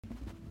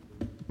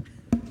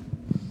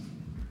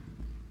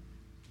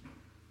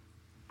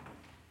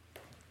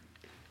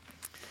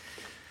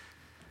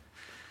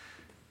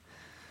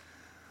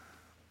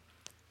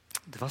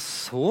Det var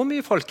så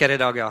mye folk her i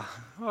dag, ja.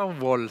 Det var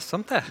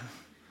voldsomt det.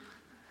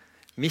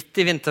 Midt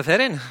i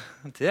vinterferien.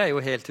 Det er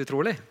jo helt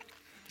utrolig.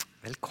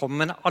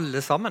 Velkommen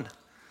alle sammen.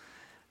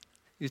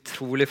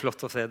 Utrolig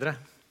flott å se dere.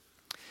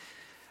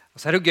 Og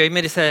så er det jo gøy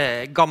med disse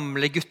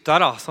gamle gutta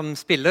da, som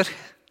spiller.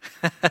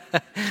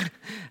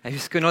 Jeg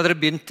husker når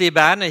dere begynte i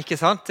band, ikke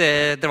sant?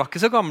 Dere var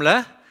ikke så gamle.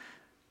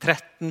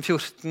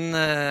 13-14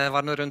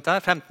 var det noe rundt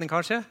der. 15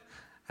 kanskje?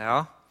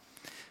 Ja.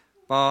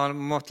 Man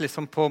måtte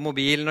liksom på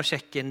mobilen og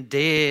sjekke en D,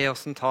 og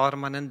sånn tar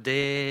man en D,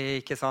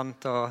 ikke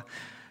sant? Og,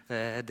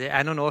 det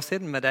er noen år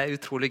siden, men det er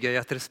utrolig gøy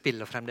at dere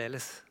spiller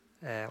fremdeles.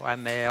 Og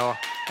er med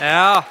og...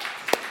 Ja!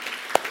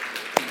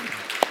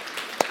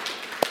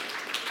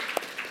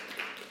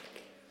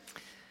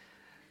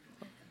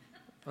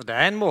 Og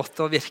det er en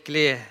måte å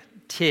virkelig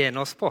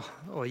tjene oss på,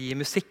 og gi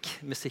musikk.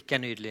 Musikk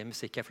er nydelig,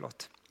 musikk er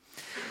flott.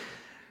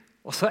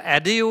 Og så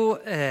er det jo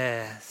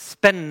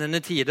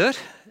spennende tider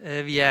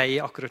vi er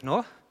i akkurat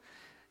nå.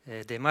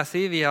 Det må jeg si,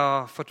 vi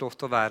har fått lov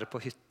til å være på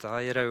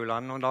hytta i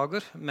Rauland noen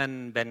dager,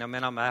 men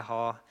Benjamin og meg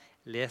har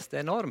lest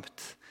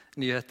enormt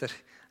nyheter.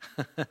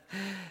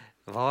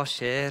 Hva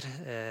skjer?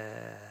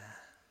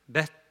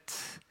 Bedt.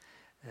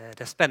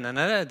 Det er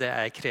spennende, det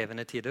er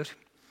krevende tider.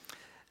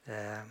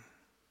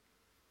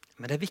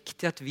 Men det er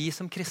viktig at vi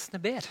som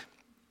kristne ber.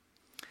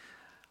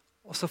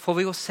 Og så får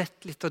vi jo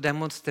sett litt og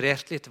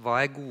demonstrert litt hva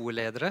er gode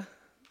ledere,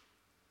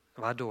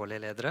 hva er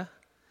dårlige ledere,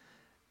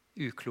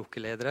 ukloke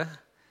ledere.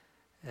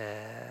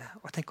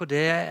 Og jeg tenker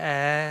det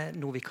er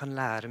noe vi kan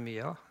lære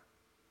mye av.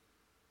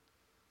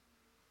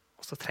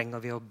 Og så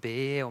trenger vi å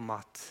be om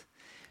at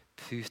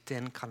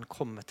Putin kan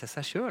komme til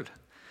seg selv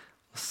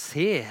og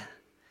se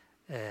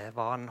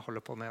hva han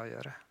holder på med å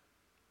gjøre.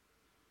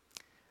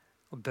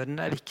 Og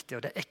bønn er viktig,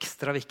 og det er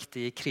ekstra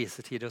viktig i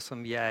krisetider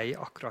som vi er i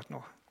akkurat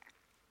nå.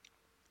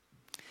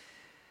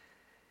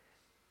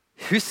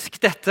 Husk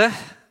dette.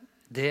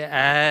 Det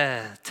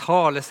er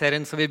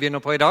taleserien som vi begynner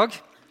på i dag.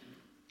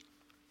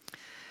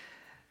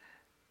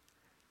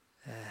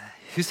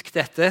 Husk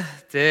dette.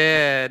 Det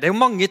er jo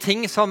mange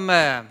ting som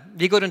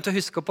vi går rundt og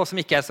husker på som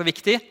ikke er så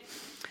viktig.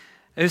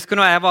 Jeg husker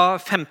når jeg var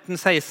 15,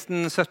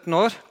 16, 17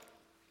 år.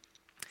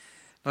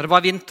 Når det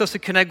var vinter så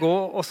kunne jeg gå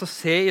og så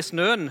se i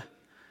snøen.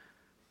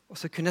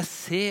 Og så kunne jeg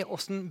se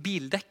hvordan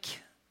bildekk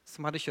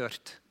som hadde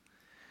kjørt.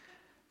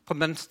 På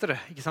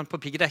mønsteret, ikke sant? På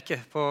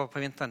piggdekket på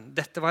vinteren.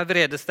 Dette var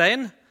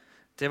Vredestein.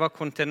 Det var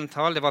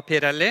Continental, det var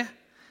Pirelli.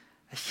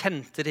 Jeg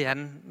kjente det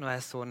igjen når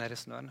jeg så ned i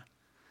snøen.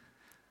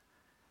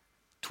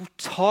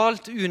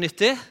 Totalt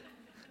unyttig.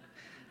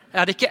 Jeg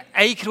hadde ikke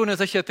 1 krone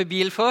til å kjøpe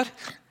bil for,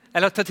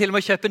 eller til og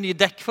med å kjøpe ny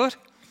dekk for.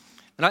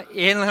 Men av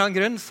en eller annen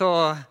grunn så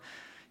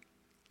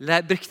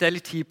brukte jeg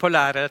litt tid på å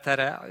lære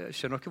dette. Jeg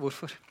skjønner ikke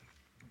hvorfor.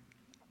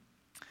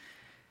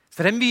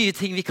 Så det er mye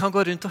ting vi kan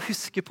gå rundt og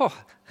huske på.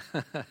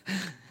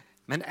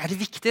 Men er det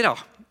viktig da,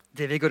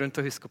 det vi går rundt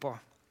og husker på?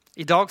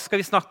 I dag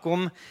skal vi snakke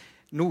om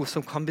noe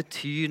som kan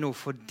bety noe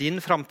for din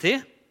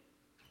fremtid.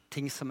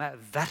 Ting som er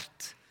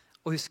verdt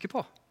å huske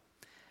på.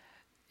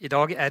 I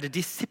dag er det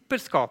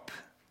disippelskap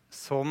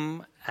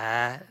som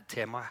er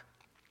temaet.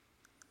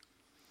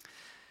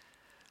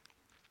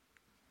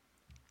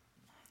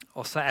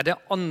 Og så er det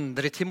 2.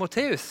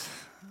 Timoteus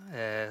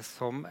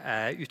som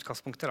er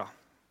utgangspunktet da.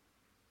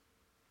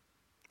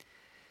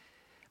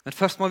 Men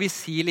først må vi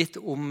si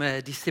litt om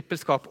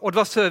disippelskap.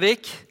 Oddvar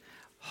Søvik,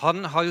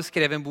 han har jo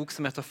skrevet en bok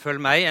som heter «Følg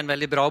meg», en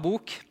veldig bra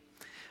bok.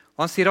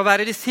 Og han sier å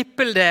være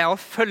disippel, det er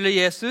å følge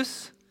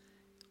Jesus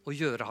og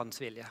gjøre hans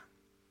vilje.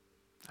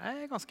 Det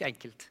er ganske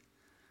enkelt.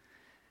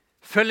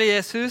 Følge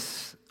Jesus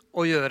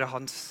og gjøre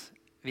hans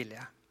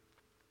vilje.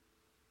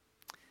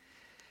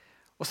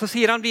 Og så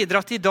sier han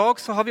videre at i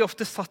dag så har vi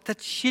ofte satt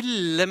et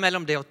skille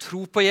mellom det å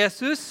tro på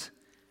Jesus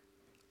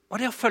og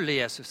det å følge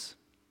Jesus.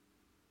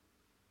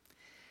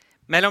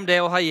 Mellom det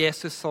å ha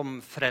Jesus som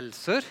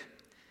frelser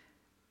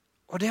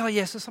og det å ha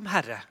Jesus som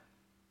herre.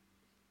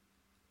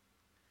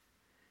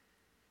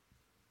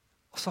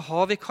 Og så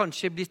har vi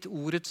kanskje blitt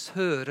ordets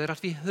hører, at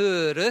vi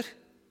hører,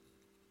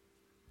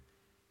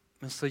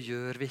 men så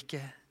gjør vi ikke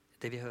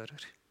det vi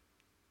hører.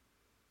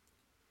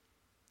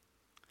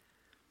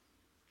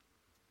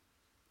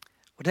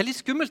 Og det er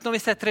litt skummelt når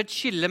vi setter et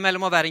skille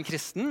mellom å være en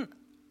kristen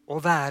og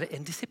være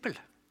en disippel.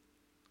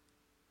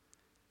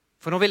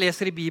 For når vi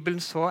leser i Bibelen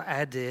så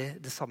er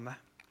det samme.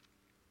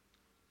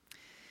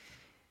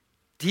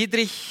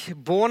 Dietrich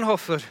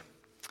Bonhoeffer,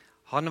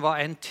 han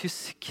var en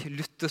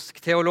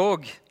tysk-luthersk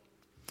teolog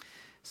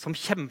som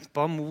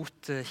kjempet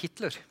mot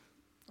Hitler,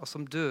 og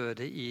som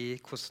døde i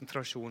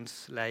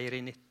konsentrasjonsleir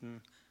i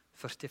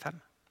 1945,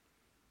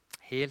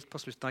 helt på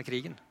slutten av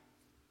krigen.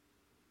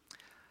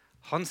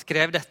 Han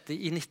skrev dette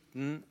i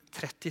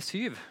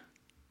 1937.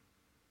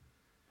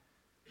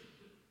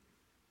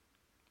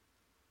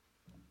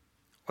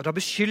 Og da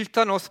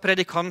beskyldte han oss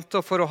predikanter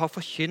for å ha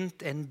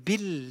forkynt en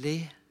billig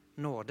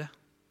nåde.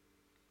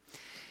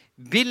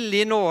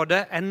 Billig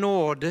nåde er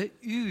nåde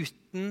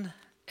uten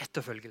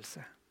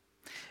etterfølgelse.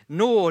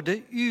 Nåde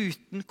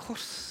uten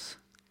kors.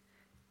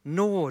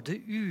 Nåde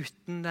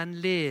uten den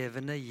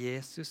levende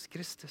Jesus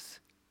Kristus.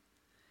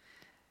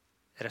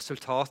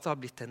 Resultatet har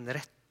blitt en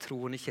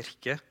rettroende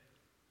kirke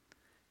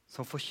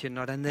som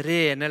forkynner den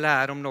rene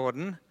lære om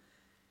nåden,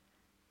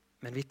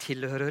 men vi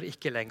tilhører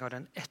ikke lenger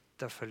den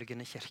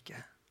etterfølgende kirke.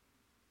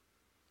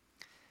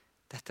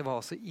 Dette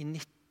var altså i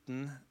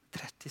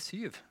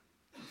 1937,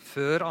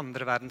 før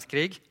andre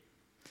verdenskrig.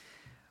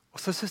 Og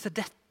så synes jeg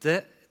dette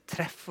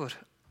treffer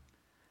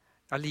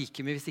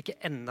like mye, hvis ikke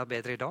enda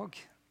bedre i dag,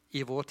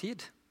 i vår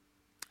tid,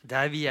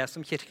 der vi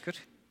som kirker.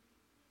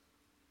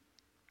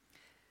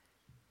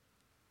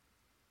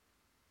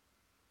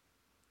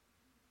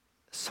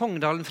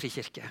 Sogndalen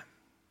Frikirke.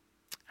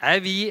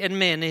 Vi en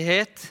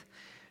menighet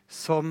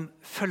som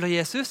følger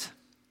Jesus?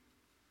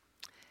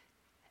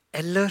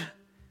 Eller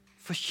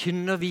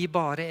forkynner vi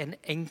bare en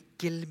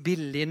enkel,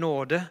 billig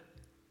nåde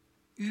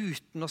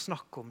uten å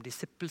snakke om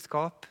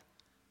disippelskap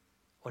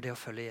og det å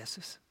følge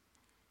Jesus?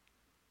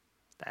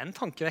 Det en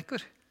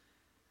tankevekker.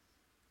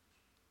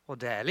 Og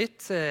det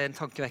litt en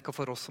tankevekker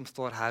for oss som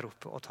står her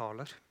oppe og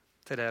taler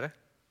til dere.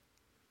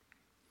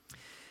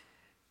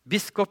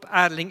 Biskop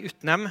Erling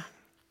Utnem,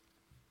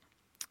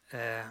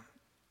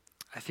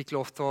 jeg fikk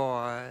lov til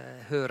å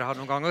høre han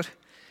noen ganger.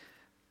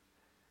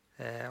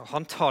 Og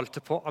han talte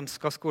på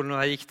Ansgar-skolen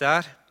når jeg gikk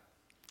der.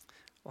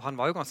 Og han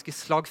var jo ganske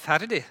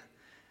slagferdig.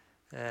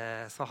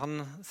 Så han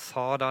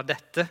sa da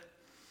dette.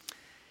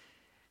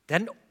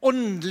 Den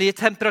åndelige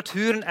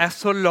temperaturen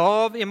så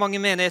lav i mange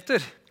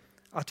menigheter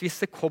at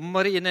hvis det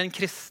kommer inn en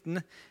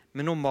kristen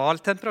med normal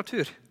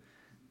temperatur,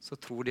 så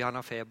tror de han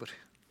har feber.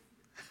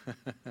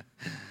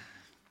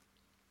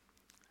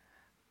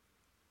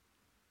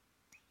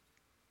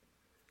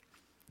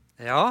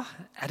 Ja,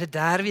 det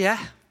der vi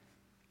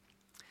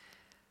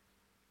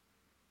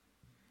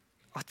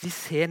At vi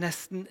ser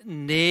nesten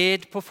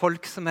ned på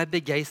folk som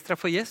begeistret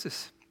for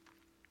Jesus.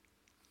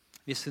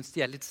 Vi synes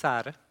de litt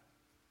sære.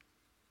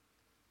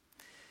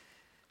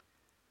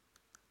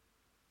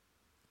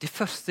 De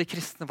første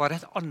kristne var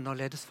et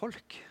annerledes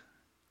folk,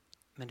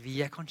 men vi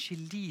kanskje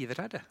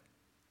livredde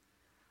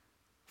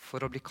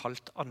for å bli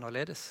kalt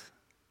annerledes.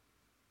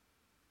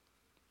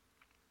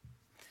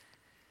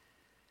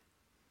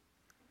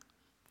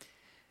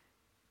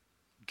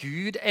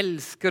 Gud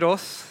elsker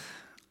oss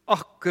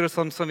akkurat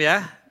sånn som vi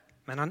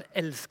men han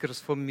elsker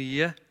oss for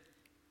mye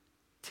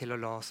til å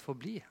la oss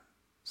forbli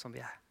som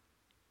vi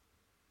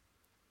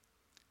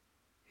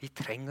Vi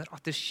trenger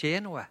at det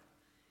skjer noe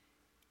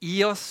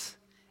i oss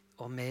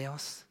og med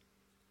oss.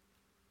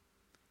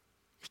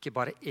 Ikke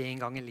bare en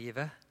gang i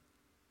livet,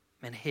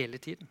 men hele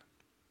tiden.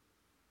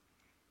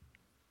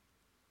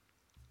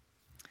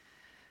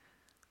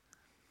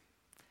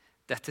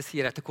 Dette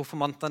sier jeg til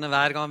konfirmantene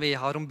hver gang vi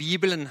har om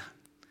Bibelen.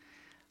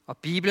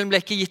 At Bibelen ble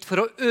ikke gitt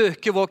for å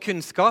øke vår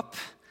kunnskap,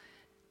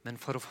 men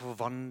for å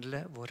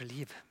forvandle våre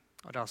liv.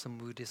 Og det altså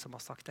Moody som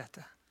har sagt dette.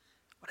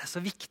 Og det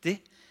så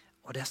viktig,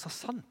 og det så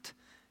sant.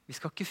 Vi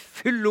skal ikke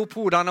fylle opp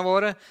hodene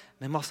våre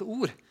med masse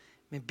ord,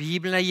 men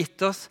Bibelen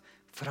gitt oss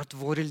for at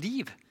våre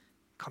liv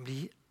kan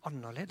bli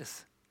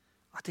annerledes.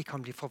 At de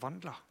kan bli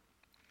forvandlet.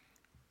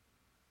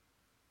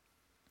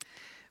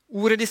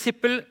 Ordet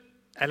disippel,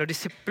 eller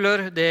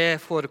disipler,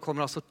 det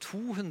forekommer altså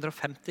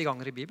 250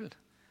 ganger i Bibelen.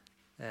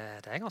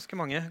 Det ganske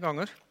mange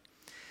ganger.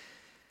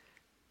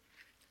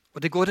 Og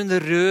det går en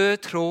rød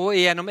tråd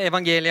gjennom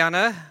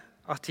evangeliene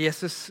at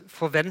Jesus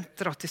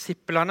forventer at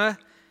disiplene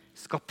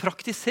skal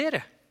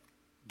praktisere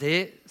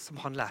det som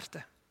han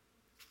lærte.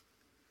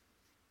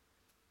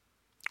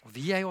 Og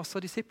vi jo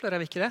også disipler,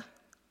 vi ikke det?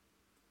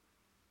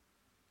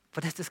 For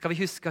dette skal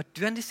vi huske at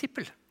du en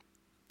disippel.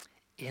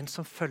 En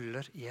som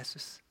følger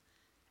Jesus.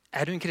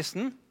 Du en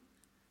kristen,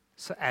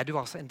 så du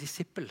altså en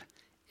disippel,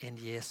 en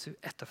Jesu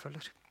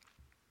etterfølger.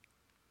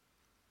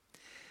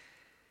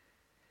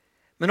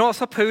 Men nå har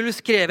altså Paulus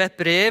skrevet et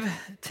brev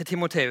til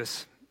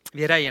Timotheus.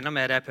 Vi regner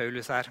med det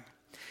Paulus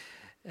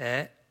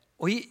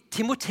Og i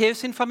Timotheus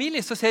sin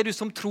familie så ser du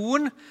som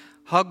troen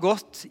har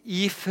gått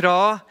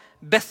ifra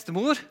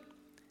bestemor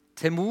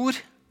til mor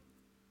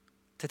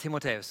til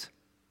Timotheus.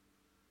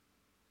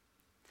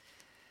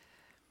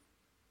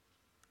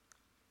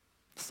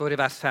 Det står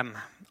i vers 5,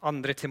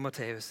 2.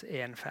 Timotheus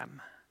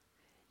 1,5.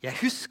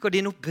 Jeg husker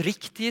din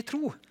oppriktige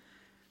tro,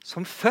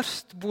 som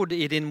først bodde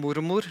i din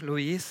mormor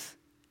Louise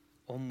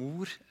og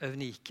mor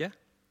Eunike,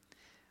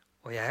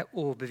 og jeg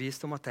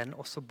overbevist om at den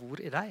også bor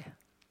i deg.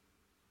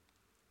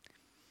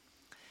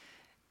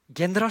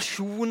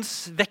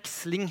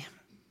 Generasjonsveksling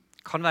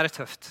kan være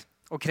tøft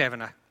og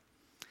krevende.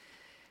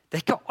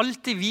 Det ikke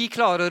alltid vi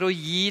klarer å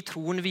gi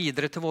troen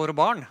videre til våre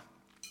barn.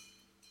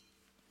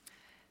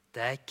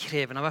 Det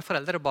krevende å være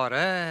foreldre.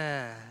 Bare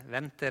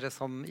vent dere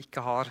som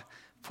ikke har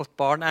fått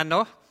barn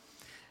ennå.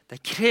 Det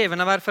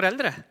krevende å være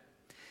foreldre.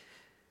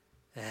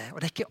 Og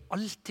det ikke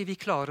alltid vi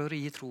klarer å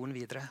gi troen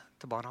videre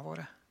til barna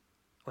våre.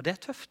 Og det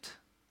tøft.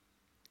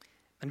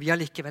 Men vi har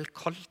likevel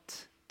kalt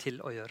til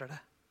å gjøre det.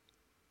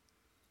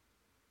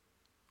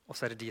 Og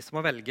så det de som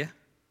må velge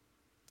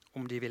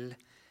om de vil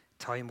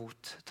ta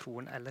imot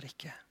troen eller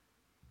ikke.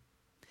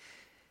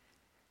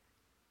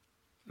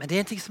 Men det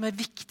en ting som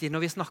viktig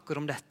når vi snakker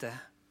om dette,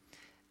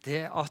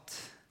 det at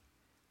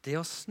det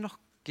å snakke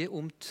snakke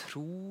om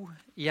tro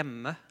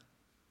hjemme,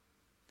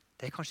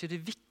 det er kanskje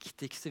det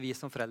viktigste vi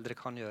som foreldre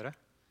kan gjøre.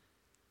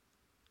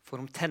 For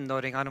om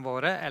tenåringene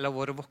våre eller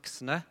våre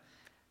voksne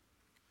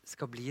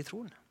skal bli i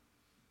troen.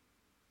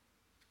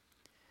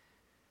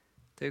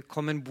 Det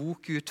kom en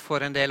bok ut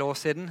for en del år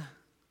siden,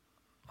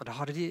 og da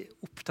hadde de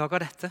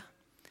oppdaget dette.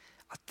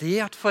 At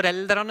det at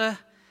foreldrene,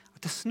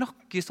 at det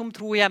snakkes om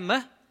tro hjemme,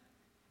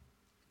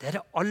 det er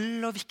det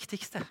aller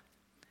viktigste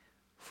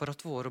for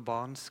at våre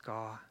barn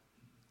skal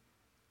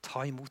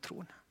ta imot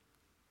troen.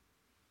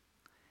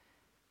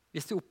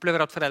 Hvis de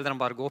opplever at foreldrene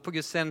bare går på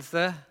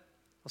gudstjeneste,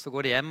 og så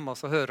går de hjem, og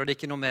så hører de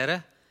ikke noe mer.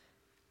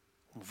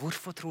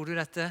 Hvorfor tror du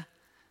dette?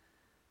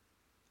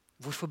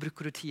 Hvorfor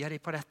bruker du tida di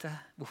på dette?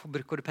 Hvorfor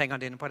bruker du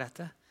pengene dine på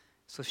dette?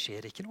 Så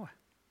skjer det ikke noe.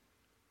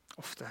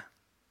 Ofte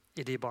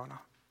i de barna.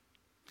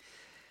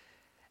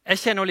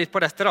 Jeg kjenner litt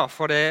på dette da,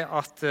 for det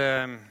at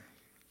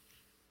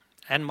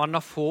en mann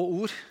har få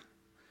ord.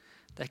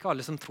 Det er ikke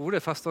alle som tror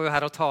det, for jeg står jo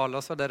her og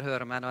taler, så dere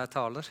hører meg når jeg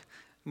taler.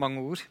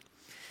 Mange ord.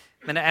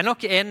 Men det er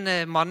nok en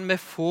mann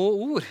med få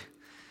ord.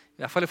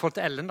 I hvert fall i forhold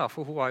til Ellen, da,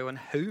 for hun var jo en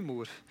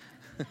haugmor.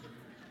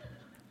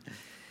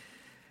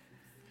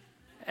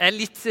 Jeg er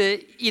litt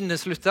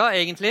innesluttet,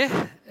 egentlig.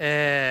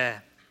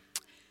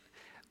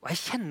 Og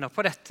jeg kjenner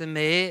på dette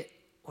med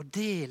å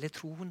dele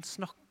troen,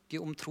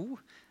 snakke om tro,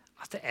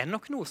 at det er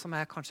nok noe som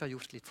jeg kanskje har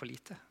gjort litt for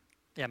lite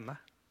hjemme.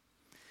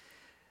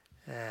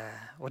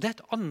 Og det er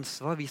et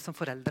ansvar vi som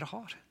foreldre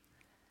har.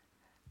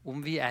 Om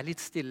vi er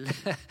litt stille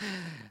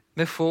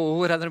med få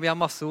ord, eller om vi har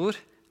masse ord,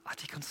 at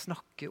vi kan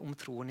snakke om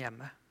troen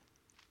hjemme.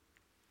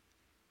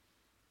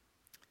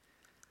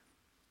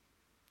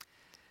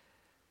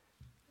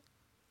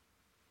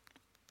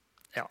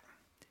 Ja.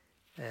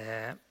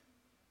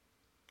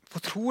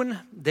 For troen,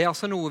 det er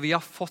altså noe vi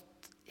har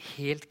fått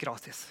helt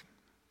gratis.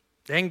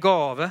 Det er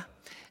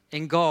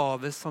en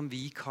gave som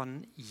vi kan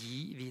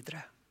gi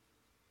videre.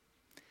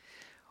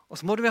 Og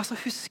så må du altså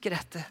huske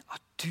dette,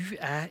 at du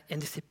er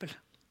en disippel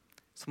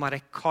som har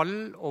et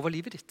kall over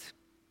livet ditt.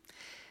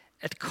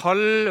 Et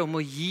kall om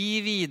å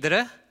gi videre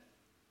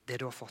det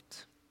du har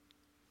fått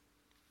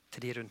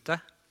til de rundt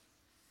deg,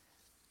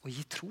 og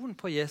gi troen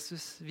på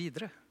Jesus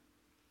videre.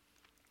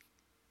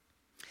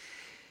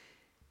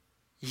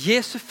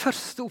 Jesu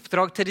første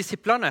oppdrag til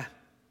disiplene,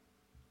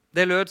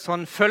 det lød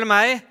sånn: følg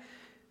meg,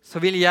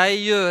 så vil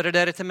jeg gjøre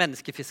dere til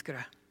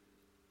menneskefiskere.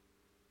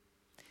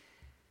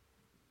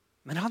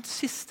 Men hans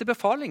siste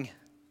befaling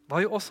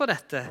var jo også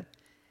dette: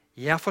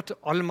 jeg har fått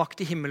all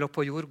makt i himmel og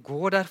på jord,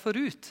 gå derfor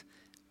ut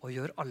og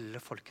gjør alle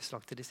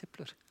folkeslag til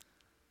disipler.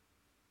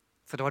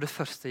 Så det var det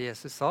første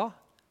Jesus sa,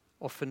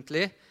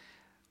 offentlig,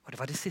 og det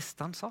var det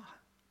siste han sa.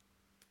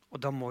 Og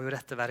da må jo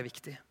dette være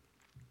viktig.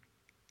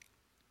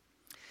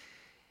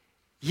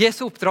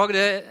 Jesu oppdrag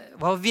det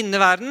var å vinne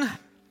verden.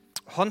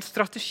 Hans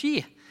strategi,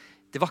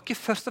 det var ikke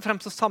først og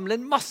fremst å samle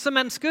en masse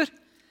mennesker,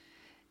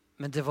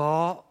 men det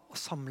var å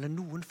samle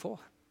noen få.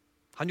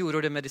 Han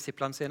gjorde det med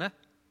disiplene sine.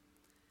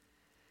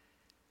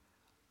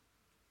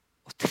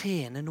 Og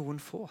trene noen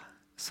få,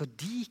 så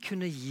de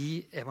kunne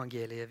gi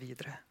evangeliet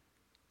videre.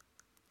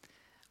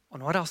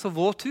 Og nå er det altså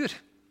vår tur.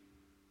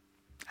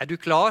 Er du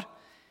klar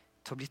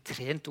til å bli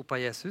trent opp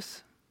av Jesus?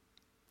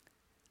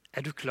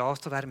 Er du klar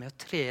til å være med og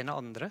trene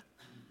andre?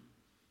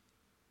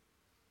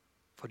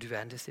 For du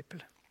er en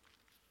disippel.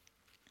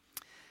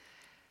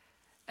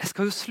 Jeg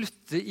skal jo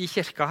slutte i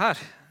kirka her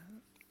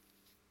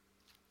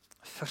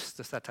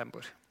 1.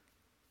 september.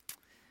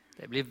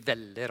 Det blir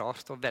veldig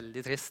rart og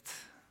veldig trist.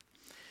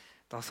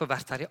 Jeg har altså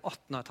vært her i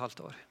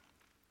 18,5 år.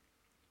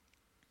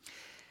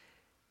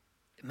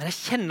 Men jeg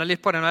kjenner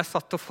litt på det når jeg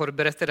satt og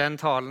forberedte den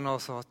talen, og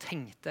så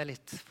tenkte jeg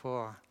litt på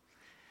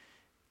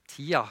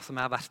tida som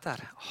jeg har vært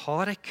her.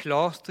 Har jeg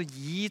klart å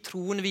gi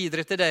troen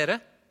videre til dere?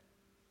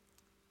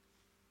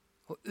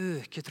 Og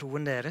øke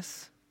troen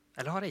deres?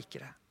 Eller har jeg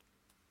ikke det?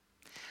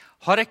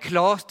 Har jeg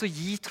klart å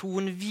gi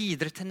troen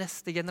videre til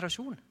neste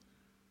generasjon?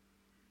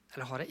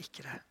 Eller har jeg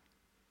ikke det?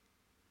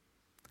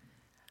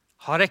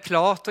 Har jeg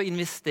klart å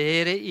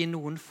investere i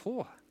noen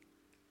få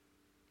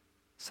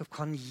som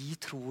kan gi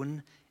troen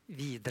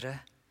videre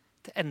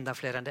til enda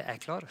flere enn det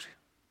jeg klarer?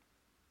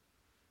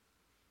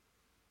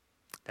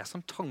 Det er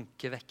sånn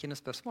tankevekkende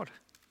spørsmål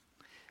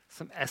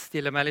som jeg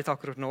stiller meg litt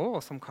akkurat nå,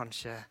 og som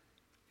kanskje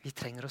vi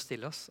trenger å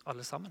stille oss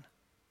alle sammen.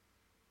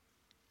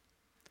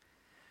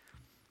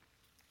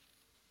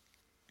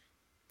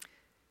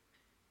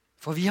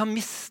 For vi har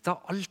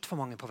mistet alt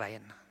for mange på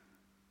veien.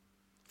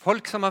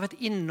 Folk som har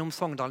vært innom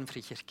Sogndalen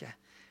frikirke,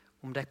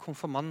 om det er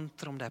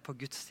konfirmanter, om det er på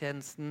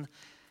gudstjenesten.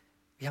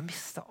 Vi har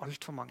mistet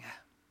alt for mange.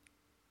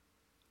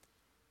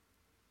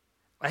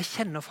 Og jeg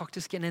kjenner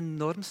faktisk en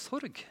enorm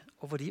sorg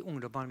over de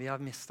ungdommene vi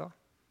har mistet,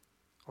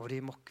 over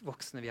de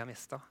voksne vi har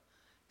mistet,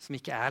 som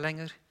ikke er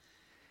lenger.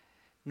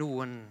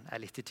 Noen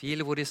er litt i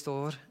tvil hvor de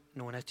står,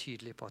 noen er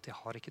tydelige på at de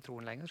har ikke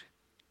troen lenger.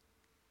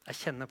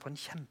 Jeg kjenner på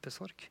en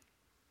kjempesorg.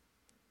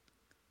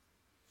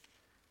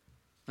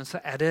 Men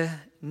så er det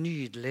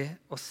nydelig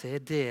å se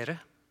dere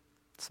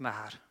som er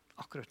her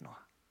akkurat nå.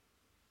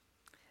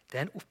 Det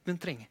er en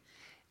oppmuntring.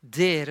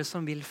 Dere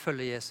som vil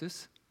følge Jesus,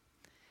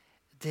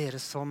 dere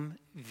som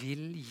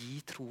vil gi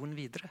troen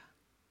videre.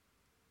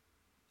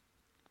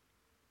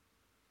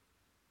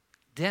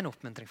 Det er en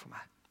oppmuntring for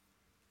meg.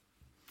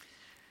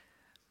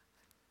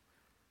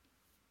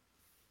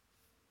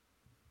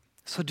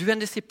 Så du er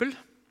en disippel.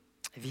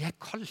 Vi er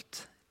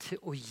kalt til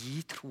å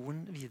gi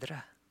troen videre,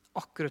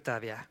 akkurat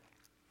der vi er.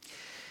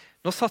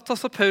 Nå satt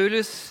altså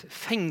Paulus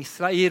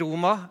fengslet i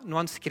Roma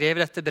når han skrev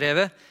dette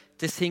brevet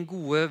til sin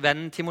gode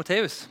venn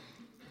Timoteus.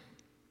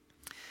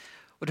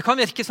 Og det kan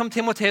virke som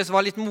Timoteus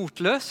var litt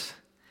motløs,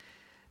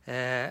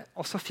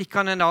 og så fikk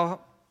han en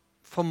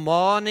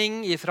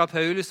formaning fra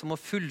Paulus om å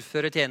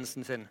fullføre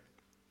tjenesten sin.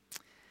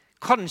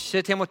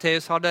 Kanskje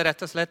Timoteus hadde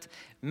rett og slett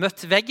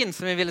møtt veggen,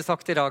 som vi ville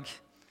sagt i dag.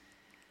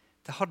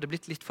 Det hadde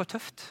blitt litt for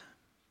tøft.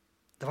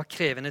 Det var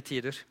krevende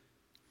tider.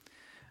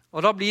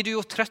 Og da blir du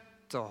jo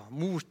trøtt og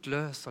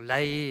motløs og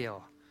lei,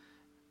 og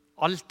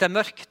alt er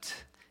mørkt.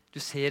 Du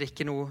ser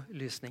ikke noe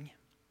lysning.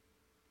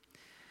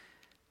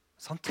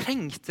 Så han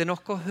trengte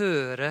nok å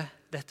høre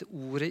dette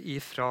ordet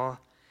ifra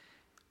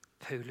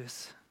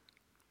Paulus.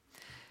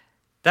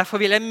 Derfor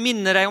vil jeg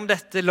minne deg om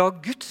dette. La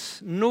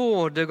Guds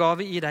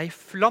nådegave i deg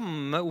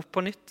flamme opp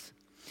på nytt.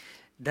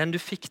 Den du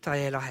fikk da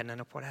jeg la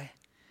hendene på deg.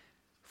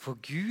 For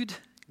Gud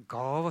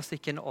gav oss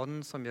ikke en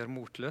ånd som gjør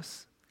motløs.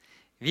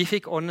 Vi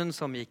fikk ånden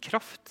som gir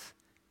kraft,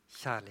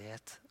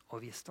 kjærlighet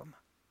og visdom.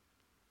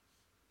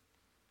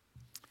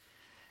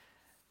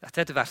 Dette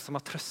er et vers som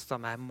har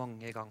trøstet meg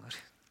mange ganger.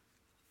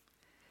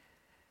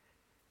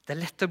 Det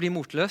er lett å bli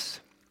motløs,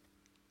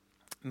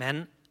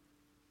 men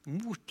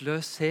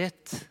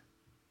motløshet,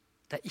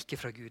 det er ikke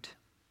fra Gud.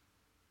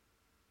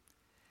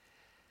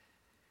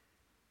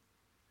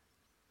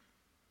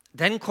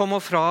 Den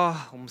kommer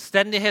fra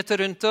omstendigheter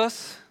rundt oss,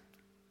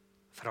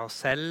 fra oss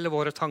selv,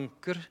 våre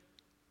tanker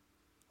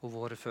og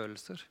våre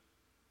følelser,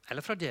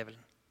 eller fra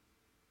djevelen.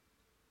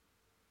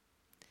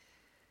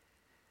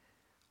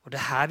 Og det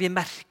er her vi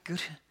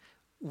merker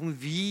om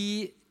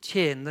vi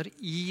tjener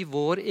i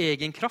vår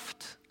egen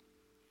kraft,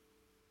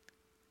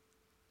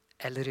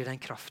 eller i den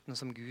kraften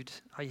som Gud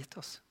har gitt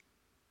oss.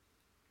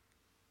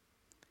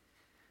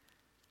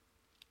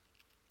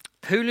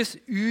 Paulus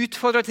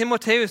utfordrer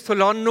Timoteus til å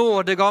la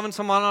nådegaven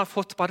som han har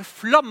fått bare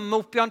flamme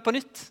opp i han på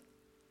nytt.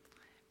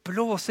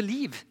 Blåse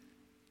liv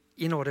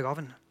i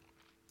nådegaven.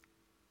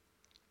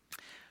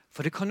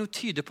 For det kan jo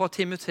tyde på at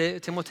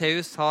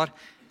Timoteus har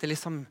det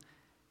liksom,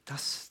 det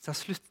har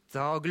sluttet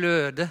å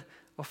gløde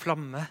og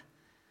flamme.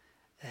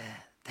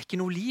 Det er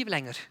ikke noe liv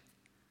lenger.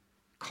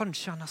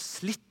 Kanskje han har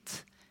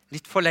slitt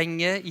litt for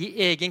lenge i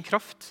egen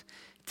kraft.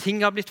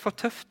 Ting har blitt for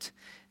tøft.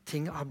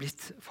 Ting har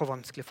blitt for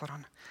vanskelig for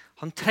han.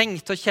 Han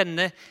trengte å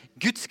kjenne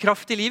Guds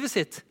kraft i livet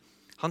sitt.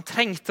 Han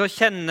trengte å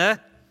kjenne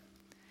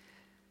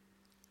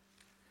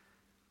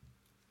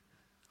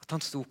at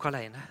han sto ikke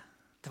alene.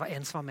 Det var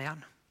en som var med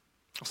han.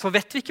 Og så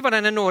vet vi ikke hva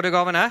denne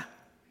nådegaven er.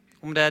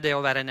 Om det er det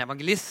å være en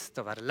evangelist,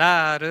 å være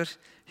lærer,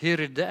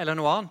 hyrde eller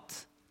noe annet.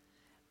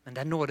 Men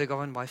den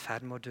nådegaven var i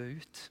ferd med å dø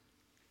ut.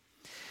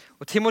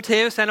 Og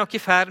Timoteus er nok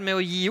i ferd med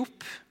å gi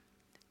opp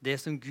det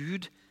som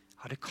Gud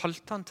hadde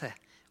kalt han til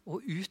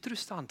og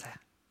utrustet han til.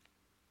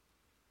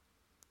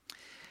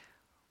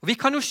 Og vi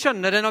kan jo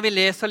skjønne det når vi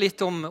leser litt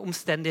om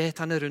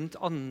omstendighetene rundt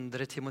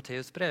 2.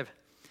 Timoteus brev.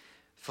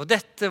 For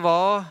dette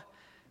var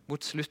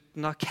mot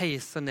slutten av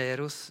keiser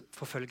Neros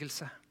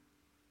forfølgelse.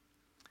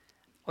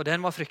 Og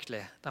den var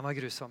fryktelig, den var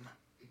grusom.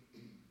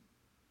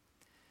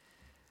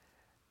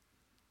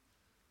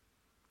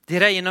 De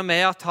regner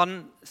med at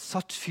han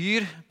satt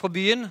fyr på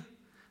byen,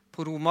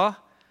 på Roma,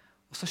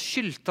 og så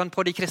skyldte han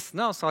på de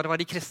kristne, og sa det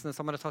var de kristne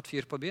som hadde tatt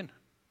fyr på byen.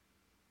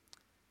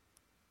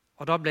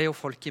 Og da ble jo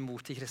folk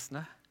imot de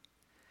kristne.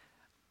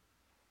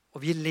 Og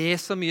vi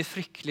leser mye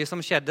fryktelig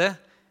som skjedde.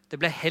 Det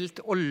ble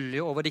helt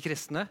olje over de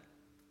kristne.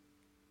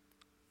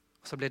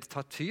 Og så ble det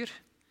tatt fyr,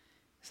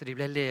 så de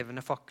ble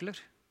levende fakler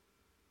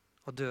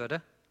og døde.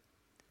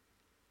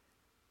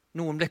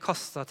 Noen ble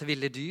kastet til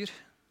ville dyr.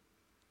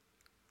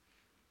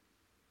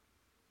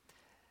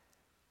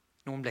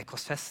 Noen ble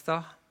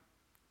korsfestet.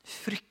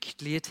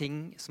 Fryktelige ting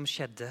som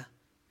skjedde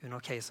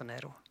under keiser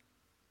Nero.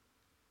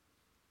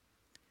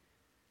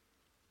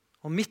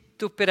 Og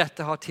midt oppi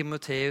dette har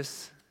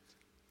Timoteus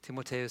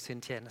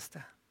sin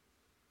tjeneste.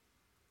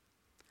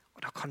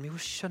 Og da kan vi jo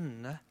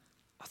skjønne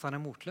at han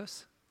er motløs.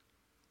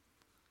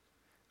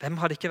 Hvem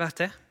hadde ikke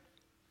vært det?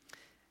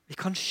 Vi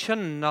kan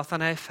skjønne at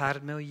han er i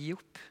ferd med å gi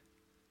opp.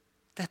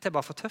 Dette er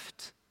bare for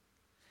tøft.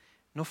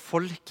 Når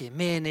folk i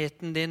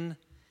menigheten din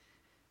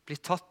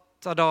blir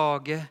tatt av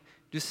dage,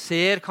 du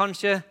ser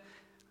kanskje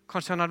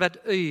han hadde vært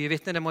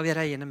øyevitne, det må vi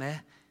regne med,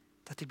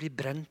 at de blir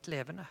brent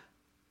levende,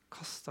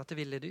 kastet til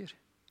ville dyr.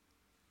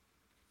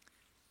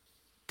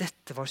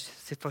 Dette var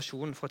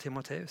situasjonen for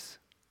Timoteus.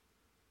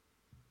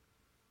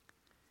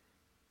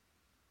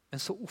 Men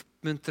så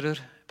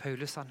oppmuntrer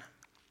Paulus han.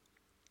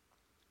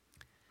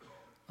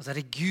 Og så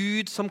er det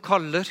Gud som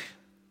kaller,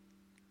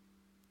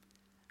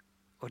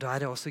 og da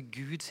er det også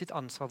Gud sitt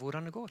ansvar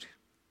hvordan det går.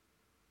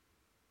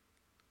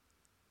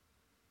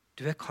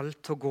 Du er kalt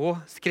til å gå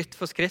skritt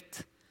for skritt,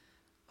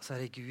 og så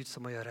er det Gud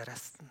som må gjøre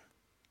resten.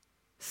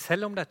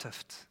 selv om det er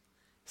tøft,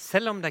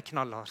 selv om det er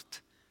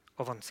knallhardt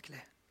og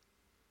vanskelig.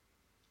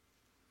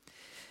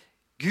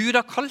 Gud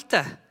har kalt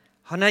deg.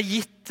 Han har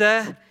gitt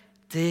deg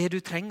det du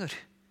trenger.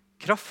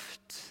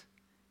 Kraft,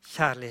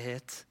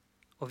 kjærlighet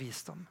og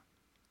visdom.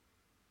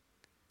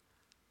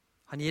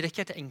 Han gir deg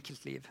ikke et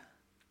enkelt liv.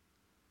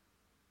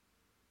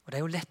 Og det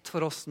er jo lett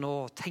for oss nå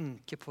å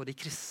tenke på de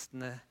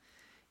kristne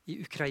i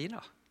Ukraina,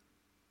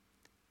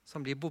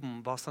 som blir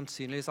bombet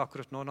sannsynligvis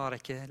akkurat nå. Nå har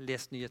jeg ikke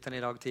lest nyhetene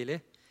i dag tidlig.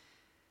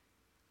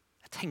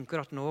 Jeg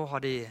tenker at nå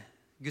har de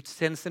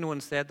gudstjeneste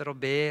noen steder og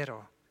ber,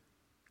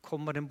 og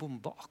kommer den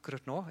bomba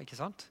akkurat nå, ikke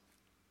sant?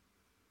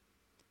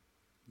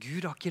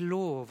 Gud har ikke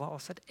lovet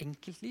oss et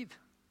enkelt liv.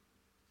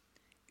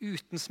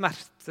 Uten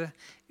smerte,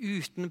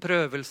 uten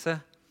prøvelse.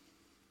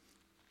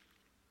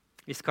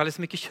 Vi skal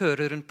liksom ikke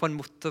kjøre rundt på en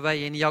motorvei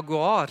i en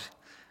Jaguar,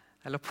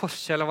 eller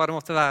Porsche, eller hva det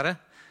måtte være.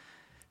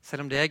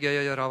 Selv om det er gøy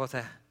å gjøre av og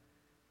til.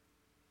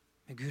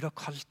 Men Gud har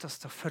kalt oss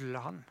til å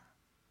følge han.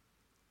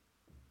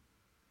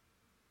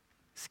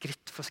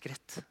 Skritt for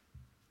skritt.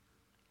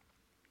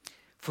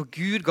 For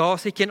Gud ga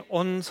oss ikke en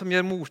ånd som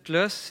gjør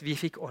motløs. Vi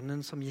fikk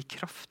ånden som gir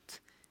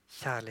kraft,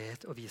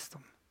 kjærlighet og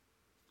visdom.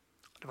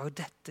 Det var jo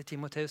dette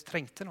Timoteus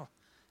trengte nå.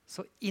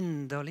 Så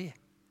inderlig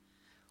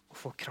å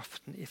få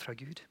kraften ifra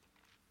Gud.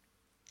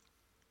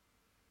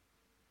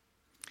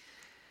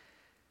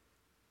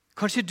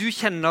 Kanskje du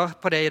kjenner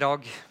på det i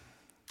dag,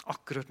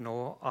 akkurat nå,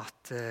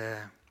 at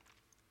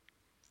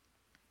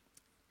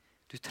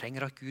du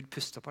trenger at Gud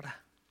puster på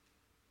deg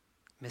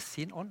med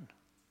sin ånd,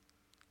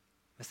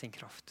 med sin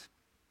kraft.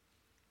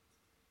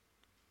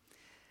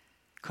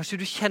 Kanskje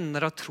du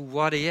kjenner at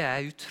troa di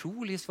er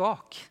utrolig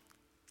svak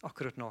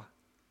akkurat nå.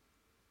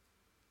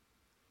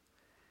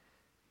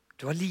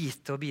 Du har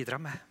lite å bidra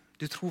med.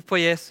 Du tror på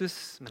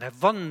Jesus, men det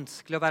er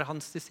vanskelig å være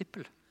hans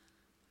disippel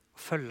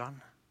og følge han.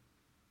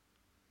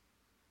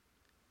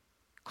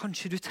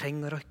 Kanskje du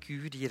trenger at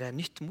Gud gir deg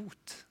nytt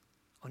mot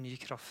og ny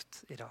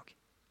kraft i dag.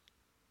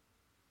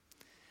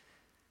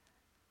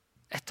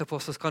 Etterpå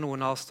så skal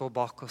noen av oss stå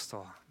bak oss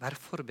og være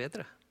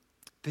forbedre.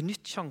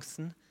 Benytt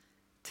sjansen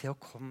til å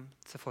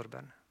komme til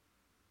forbønn,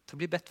 til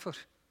å bli bedt for.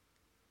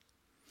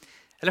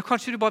 Eller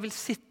kanskje du bare vil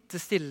sitte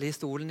stille i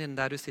stolen din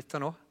der du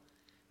sitter nå.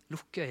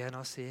 Lukk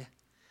øynene og si,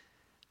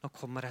 nå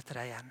kommer jeg til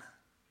deg igjen.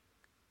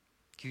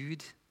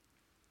 Gud,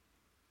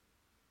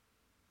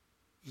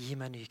 gi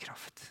meg ny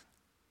kraft.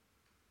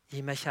 Gi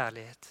meg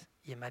kjærlighet,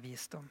 gi meg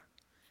visdom.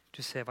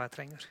 Du ser hva jeg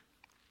trenger.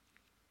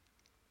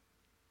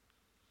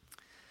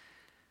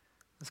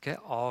 Nå skal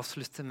jeg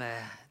avslutte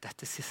med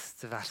dette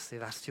siste verset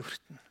i vers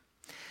 14.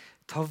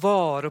 Ta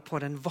vare på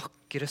den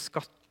vakre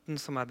skatten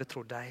som er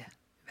betrodd deg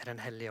ved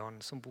den hellige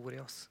ånd som bor i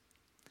oss.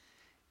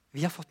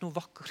 Vi har fått noe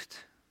vakkert.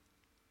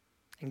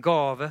 En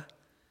gave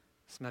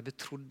som er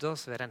betrodd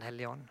oss ved den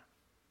hellige ånd.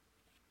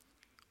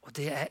 Og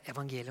det er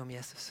evangeliet om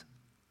Jesus.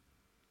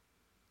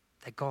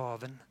 Det er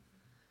gaven.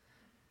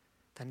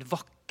 Den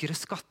vakre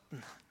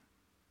skatten.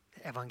 Det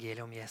er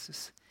evangeliet om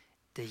Jesus.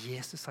 Det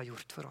Jesus har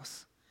gjort for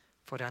oss.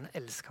 Fordi han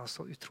elsker oss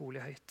så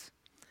utrolig høyt.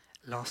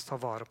 La oss ta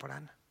vare på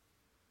den.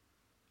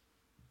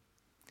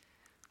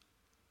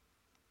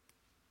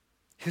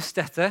 Husk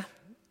dette.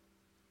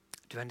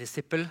 Du er en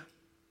disippel.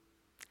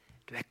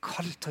 Du er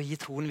kalt til å gi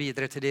troen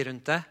videre til de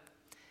rundt deg.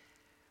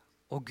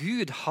 Og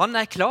Gud, han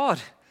er klar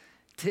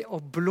til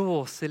å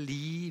blåse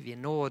liv i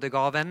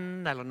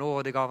nådegaven eller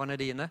nådegavene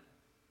dine.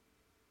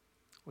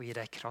 Og gi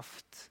deg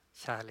kraft,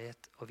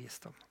 kjærlighet og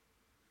visdom.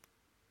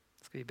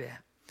 Skal vi be.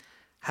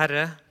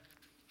 Herre,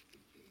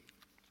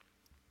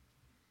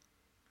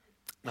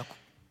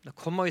 nå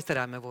kommer vi til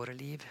deg med våre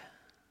liv.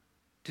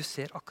 Du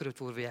ser akkurat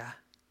hvor vi er.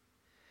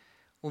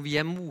 Om vi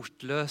er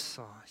motløse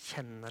og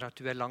kjenner at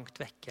du er langt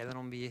vekk, eller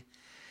om vi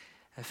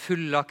er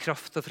fulle av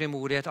kraft og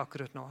frimodighet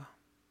akkurat nå.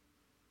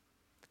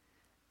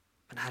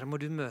 Men Herre, må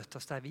du møte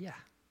oss der vi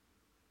er.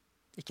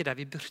 Ikke der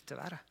vi burde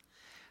være.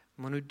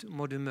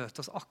 Må du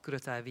møte oss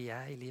akkurat der vi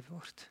er i livet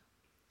vårt.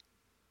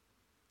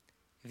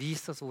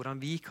 Vis oss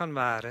hvordan vi kan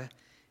være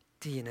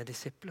dine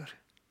disipler.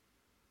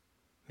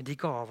 Med de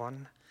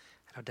gavene,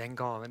 eller den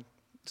gaven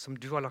som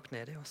du har lagt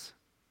ned i oss.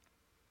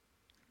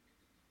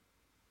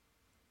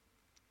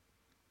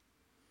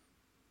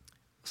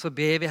 Så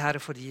ber vi,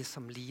 Herre, for de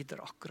som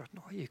lider akkurat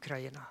nå i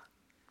Ukraina.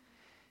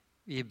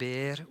 Vi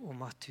ber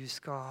om at du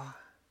skal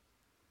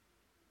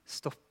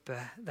stoppe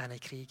denne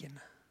krigen.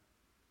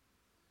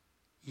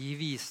 Gi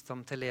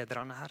visdom til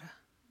lederne, Herre.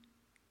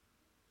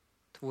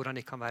 Til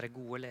hvordan de kan være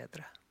gode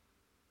ledere.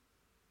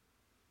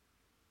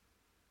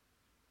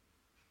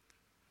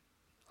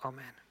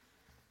 Amen.